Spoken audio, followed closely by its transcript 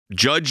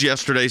Judge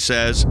yesterday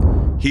says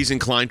he's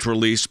inclined to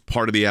release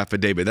part of the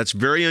affidavit. That's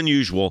very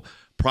unusual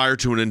prior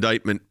to an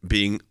indictment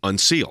being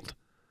unsealed.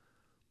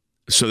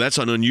 So that's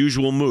an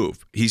unusual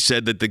move. He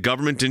said that the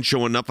government didn't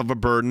show enough of a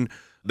burden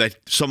that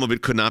some of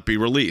it could not be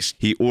released.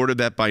 He ordered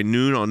that by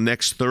noon on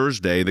next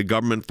Thursday, the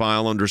government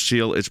file under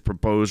seal its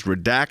proposed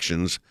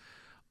redactions,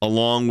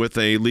 along with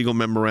a legal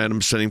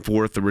memorandum setting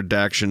forth the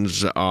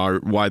redactions are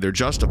why they're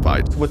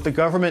justified. What the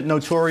government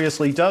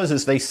notoriously does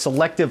is they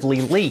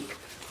selectively leak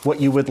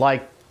what you would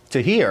like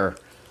to hear,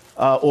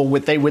 or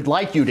what they would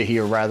like you to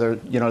hear, rather,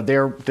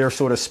 their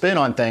sort of spin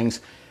on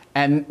things.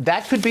 And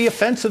that could be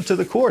offensive to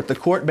the court. The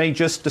court may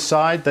just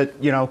decide that,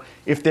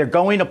 if they're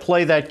going to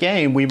play that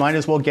game, we might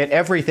as well get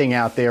everything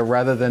out there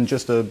rather than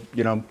just a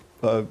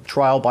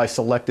trial by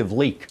selective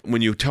leak.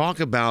 When you talk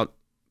about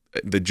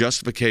the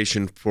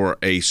justification for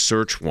a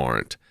search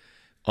warrant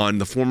on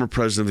the former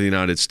president of the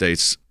United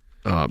States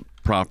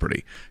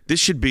property, this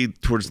should be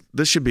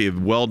a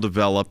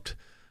well-developed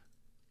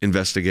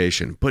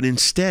investigation. But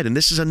instead, and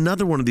this is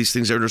another one of these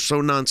things that are so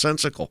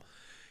nonsensical,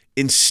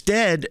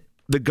 instead,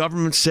 the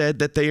government said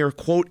that they are,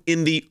 quote,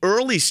 in the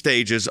early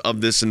stages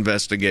of this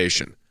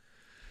investigation.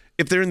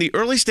 If they're in the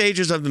early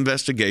stages of the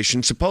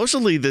investigation,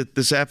 supposedly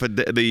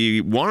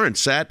the warrant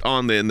sat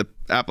on the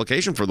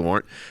application for the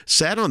warrant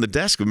sat on the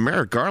desk of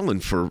Merrick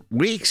Garland for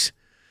weeks.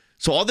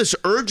 So all this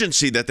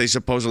urgency that they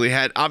supposedly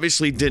had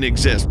obviously didn't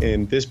exist.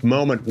 In this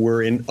moment,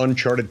 we're in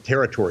uncharted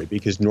territory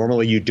because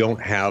normally you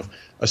don't have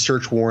a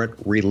search warrant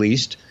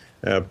released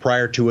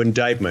prior to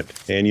indictment,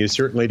 and you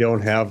certainly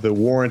don't have the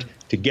warrant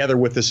together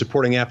with the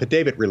supporting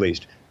affidavit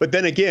released. But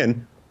then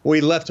again, we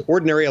left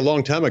ordinary a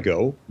long time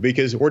ago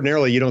because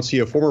ordinarily you don't see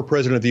a former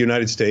president of the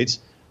United States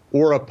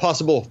or a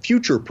possible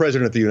future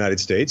president of the United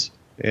States,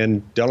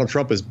 and Donald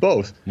Trump is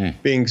both,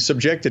 being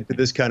subjected to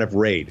this kind of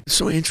raid. It's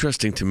so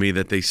interesting to me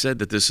that they said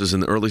that this is in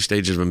the early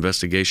stages of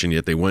investigation,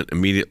 yet they went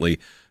immediately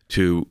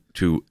to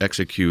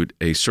execute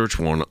a search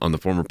warrant on the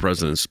former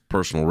president's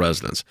personal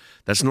residence.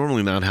 That's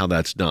normally not how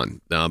that's done.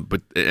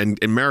 But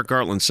Merrick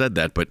Garland said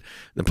that, but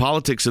the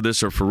politics of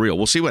this are for real.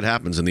 We'll see what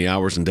happens in the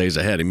hours and days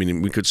ahead. I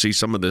mean, we could see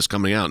some of this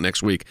coming out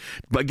next week.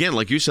 But again,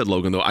 like you said,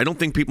 Logan, though, I don't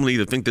think people need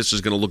to think this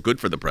is going to look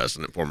good for the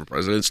president, former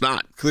president. It's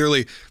not.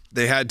 Clearly,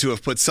 they had to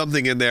have put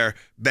something in there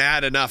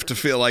bad enough to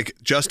feel like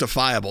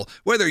justifiable.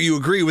 Whether you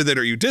agree with it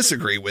or you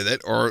disagree with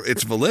it or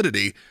its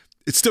validity,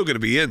 it's still going to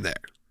be in there.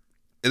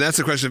 And that's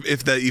the question of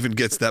if that even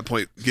gets to that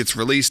point, gets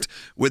released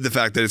with the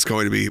fact that it's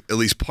going to be at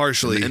least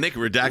partially and they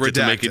can redact it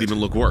to make it even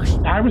look worse.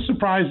 I was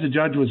surprised the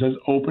judge was as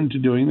open to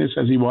doing this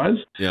as he was.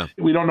 Yeah.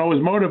 We don't know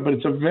his motive, but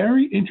it's a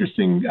very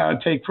interesting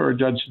take for a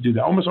judge to do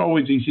that. Almost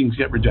always these things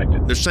get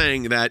rejected. They're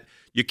saying that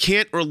you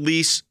can't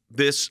release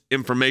this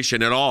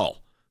information at all.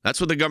 That's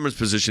what the government's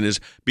position is,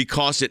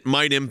 because it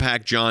might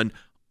impact, John,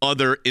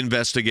 other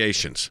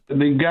investigations.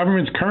 The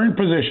government's current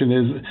position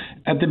is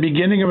at the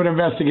beginning of an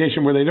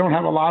investigation where they don't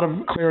have a lot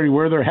of clarity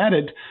where they're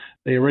headed,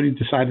 they already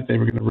decided they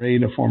were going to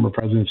raid a former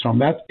president's home.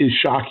 That is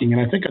shocking.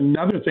 And I think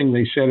another thing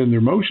they said in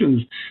their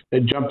motions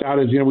that jumped out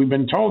is, we've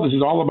been told this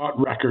is all about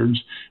records,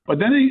 but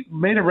then they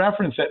made a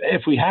reference that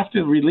if we have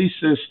to release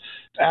this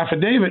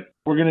affidavit,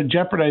 we're going to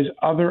jeopardize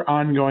other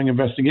ongoing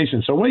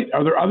investigations. So wait,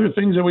 are there other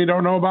things that we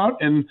don't know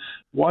about? And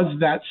was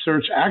that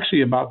search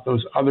actually about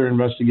those other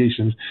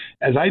investigations?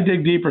 As I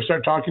dig deeper,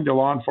 start talking to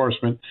law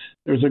enforcement,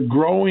 there's a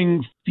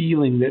growing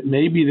feeling that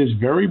maybe this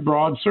very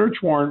broad search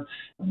warrant,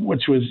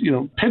 which was,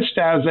 pitched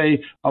as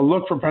a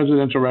look for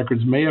presidential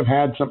records, may have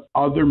had some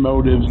other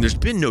motives. There's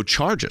been no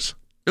charges.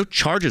 No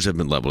charges have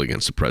been leveled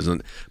against the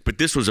president, but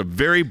this was a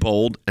very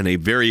bold and a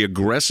very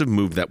aggressive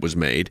move that was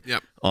made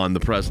on the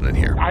president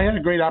here. I had a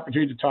great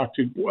opportunity to talk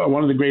to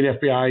one of the great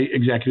FBI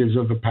executives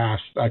of the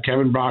past,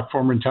 Kevin Brock,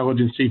 former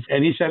intelligence chief,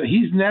 and he said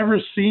he's never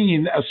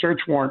seen a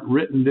search warrant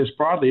written this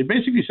broadly. It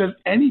basically says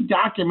any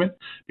document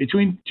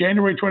between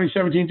January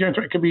 2017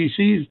 and could be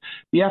seized.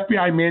 The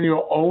FBI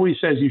manual always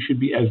says you should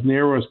be as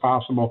narrow as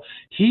possible.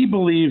 He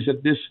believes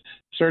that this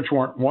search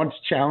warrant, once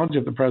challenged,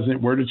 if the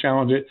president were to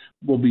challenge it,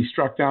 will be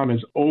struck down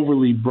as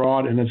overly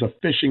broad and as a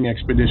fishing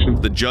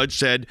expedition. The judge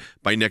said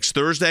by next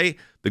Thursday,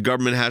 the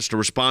government has to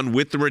respond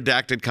with the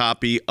redacted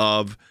copy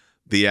of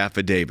the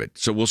affidavit.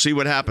 So we'll see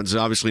what happens.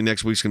 Obviously,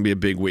 next week's going to be a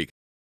big week.